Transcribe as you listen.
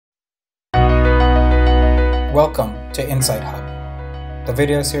Welcome to Insight Hub, the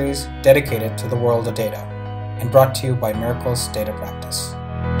video series dedicated to the world of data and brought to you by Miracle's Data Practice.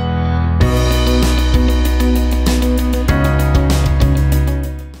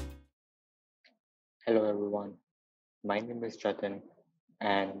 Hello everyone, my name is Jatin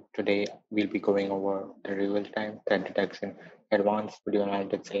and today we'll be going over the real-time threat detection advanced video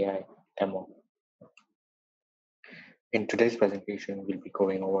analytics AI demo. In today's presentation, we'll be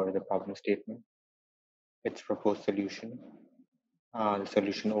going over the problem statement, its proposed solution, the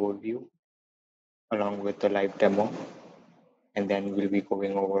solution overview, along with the live demo, and then we'll be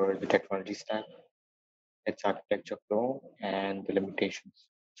going over the technology stack, its architecture flow, and the limitations.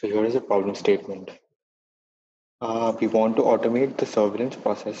 So here is a problem statement. We want to automate the surveillance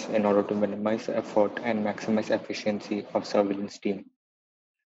process in order to minimize the effort and maximize efficiency of surveillance team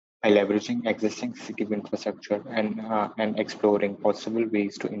by leveraging existing CCTV infrastructure and exploring possible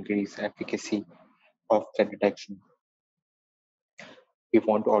ways to increase the efficacy of threat detection. We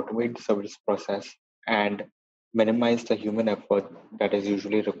want to automate the service process and minimize the human effort that is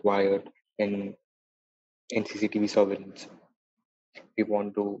usually required in CCTV surveillance. We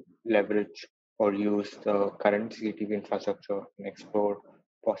want to leverage or use the current CCTV infrastructure and explore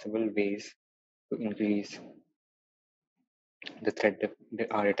possible ways to increase the threat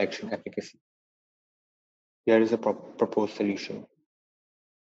detection efficacy. Here is a proposed solution.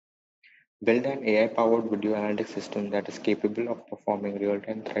 Build an AI-powered video analytics system that is capable of performing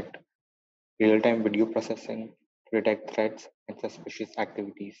real-time video processing to detect threats and suspicious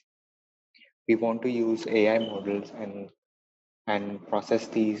activities. We want to use AI models and process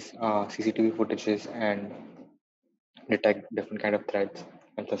these CCTV footages and detect different kind of threats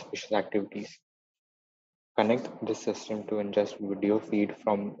and suspicious activities. Connect this system to ingest video feed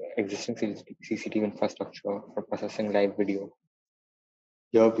from existing CCTV infrastructure for processing live video.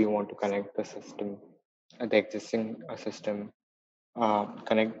 Here we want to connect the system, the existing system,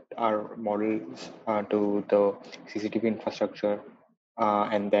 connect our models to the CCTV infrastructure,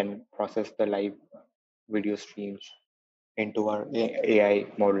 and then process the live video streams into our AI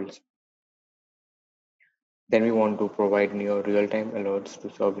models. Then we want to provide near real-time alerts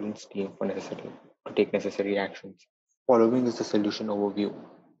to surveillance team to take necessary actions. Following is the solution overview.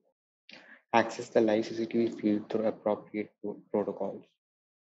 Access the live CCTV feed through appropriate protocols.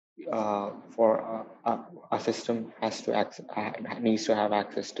 A system needs to have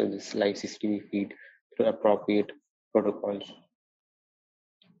access to this live CCTV feed through appropriate protocols.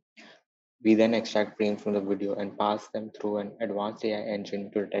 We then extract frames from the video and pass them through an advanced AI engine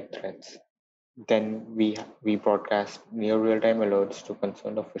to detect threats. Then we broadcast near real-time alerts to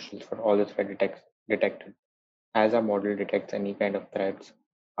concerned officials for all the threat detected. As our model detects any kind of threats,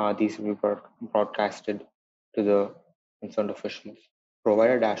 these will be broadcasted to the concerned officials.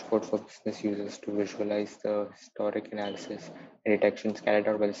 Provide a dashboard for business users to visualize the historic analysis and detections carried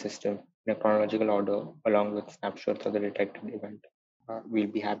out by the system in a chronological order, along with snapshots of the detected event. We'll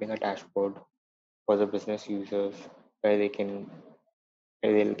be having a dashboard for the business users where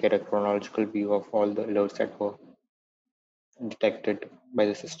they'll get a chronological view of all the alerts that were detected by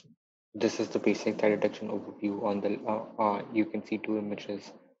the system. This is the basic threat detection overview. On the you can see two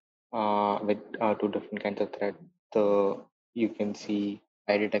images with two different kinds of threat. You can see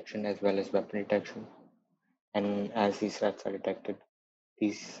eye detection as well as weapon detection. And as these threats are detected,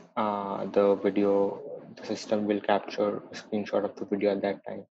 the system will capture a screenshot of the video at that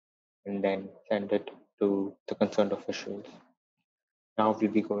time and then send it to the concerned officials. Now we'll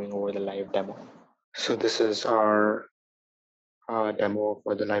be going over the live demo. So this is our demo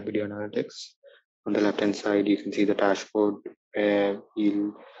for the live video analytics. On the left-hand side, you can see the dashboard where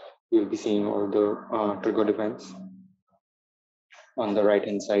you'll be seeing all the triggered events. On the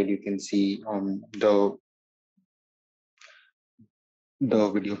right-hand side, you can see the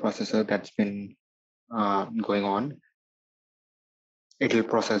video processor that's been going on. It will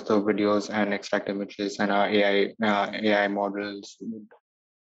process the videos and extract images, and our AI models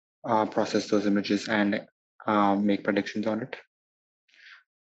process those images and make predictions on it.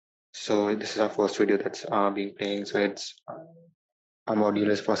 So this is our first video that's being playing. So it's our module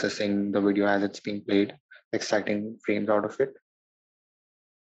is processing the video as it's being played, extracting frames out of it.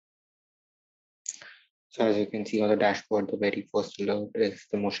 So as you can see on the dashboard, the very first alert is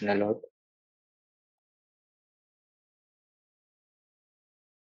the motion alert.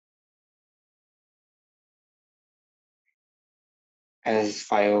 As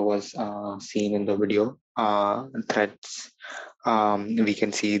fire was seen in the video, threats, we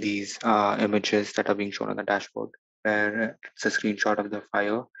can see these images that are being shown on the dashboard, where it's a screenshot of the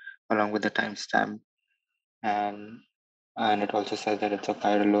fire along with the timestamp, and it also says that it's a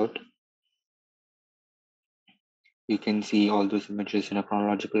fire alert. You can see all those images in a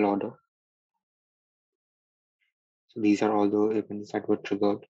chronological order. So these are all the events that were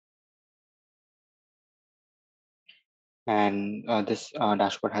triggered. And this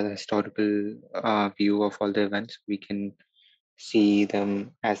dashboard has a historical view of all the events. We can see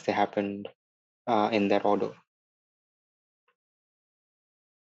them as they happened in their order.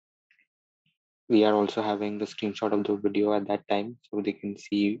 We are also having the screenshot of the video at that time, so they can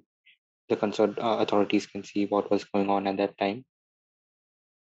see, the concerned authorities can see what was going on at that time.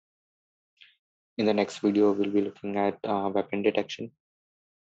 In the next video, we'll be looking at weapon detection.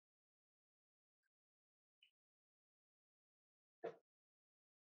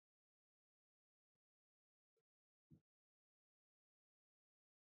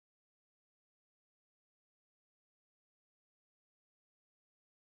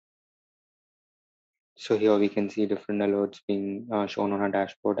 So here we can see different alerts being shown on our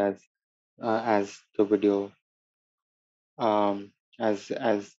dashboard as the video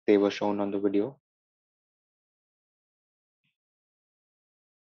as they were shown on the video.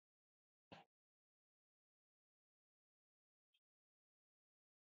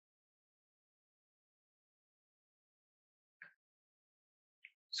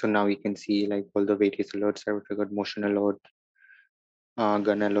 So now we can see like all the various alerts that were triggered: motion alert,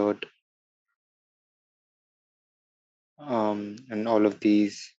 gun alert, and all of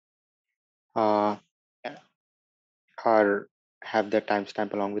these uh, are have their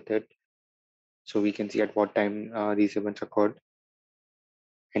timestamp along with it, so we can see at what time these events occurred.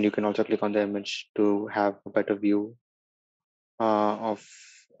 And you can also click on the image to have a better view of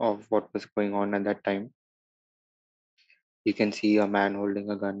what was going on at that time. You can see a man holding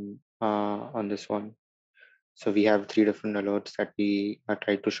a gun on this one. So we have three different alerts that we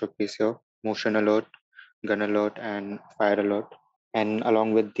tried to showcase here: motion alert, gun alert, and fire alert. And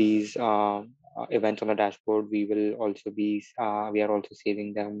along with these events on the dashboard, we are also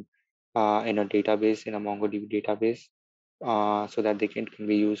saving them in a database, in a MongoDB database, so that can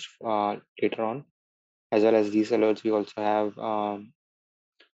be used later on. As well as these alerts, we also have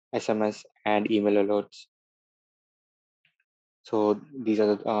SMS and email alerts. So these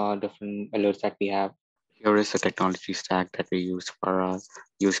are the different alerts that we have. Here is the technology stack that we use for our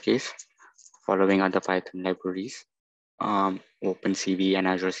use case. Following other Python libraries, OpenCV and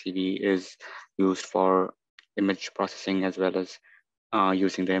Azure CV is used for image processing as well as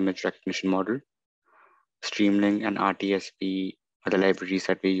using the image recognition model. Streamlink and RTSP are the libraries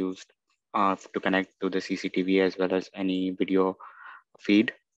that we used to connect to the CCTV as well as any video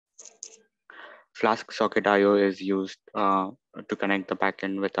feed. Flask-SocketIO is used to connect the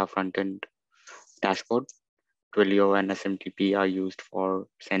backend with our front-end dashboard. Twilio and SMTP are used for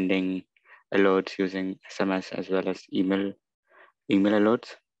sending alerts using SMS as well as email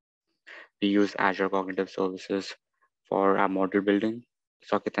alerts. We use Azure Cognitive Services for our model building.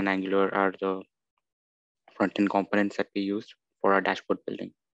 Socket and Angular are the front-end components that we use for our dashboard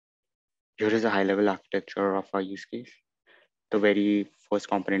building. Here is a high-level architecture of our use case. The very first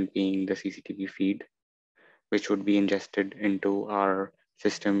component being the CCTV feed, which would be ingested into our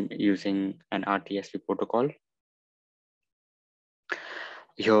system using an RTSP protocol.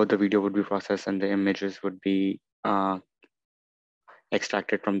 Here, the video would be processed and the images would be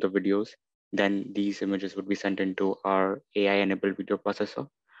extracted from the videos. Then these images would be sent into our AI-enabled video processor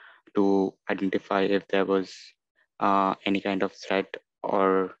to identify if there was any kind of threat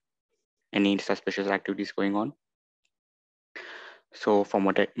or any suspicious activities going on. So for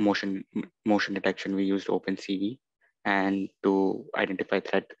motion detection, we used OpenCV, and to identify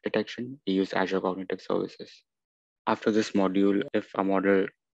threat detection, we use Azure Cognitive Services. After this module, if a model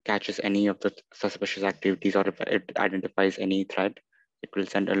catches any of the suspicious activities or if it identifies any threat, it will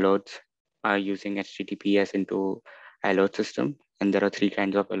send alerts using HTTPS into alert system. And there are three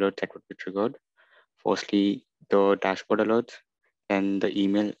kinds of alerts that would be triggered. Firstly, the dashboard alerts, then the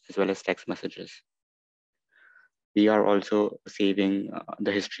email as well as text messages. We are also saving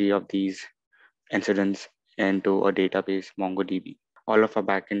the history of these incidents into a database, MongoDB. All of our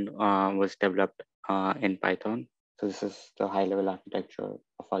backend was developed in Python. So this is the high-level architecture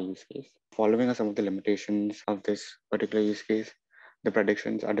of our use case. Following are some of the limitations of this particular use case. The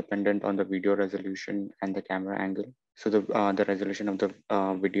predictions are dependent on the video resolution and the camera angle. So the resolution of the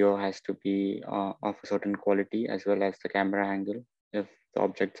video has to be of a certain quality, as well as the camera angle, if the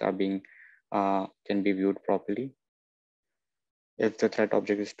objects are being can be viewed properly. If the threat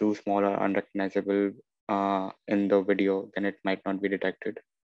object is too small or unrecognizable in the video, then it might not be detected.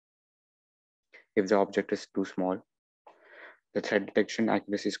 If the object is too small, the threat detection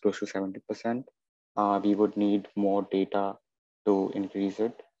accuracy is close to 70%. We would need more data to increase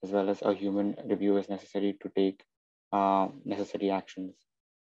it, as well as a human review is necessary to take necessary actions.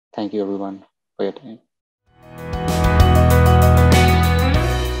 Thank you everyone for your time.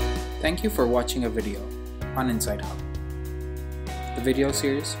 Thank you for watching a video on Insight Hub, the video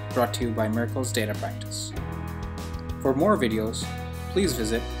series brought to you by Miracle's Data Practice. For more videos, please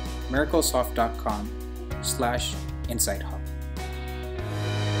visit miraclesoft.com/insighthub.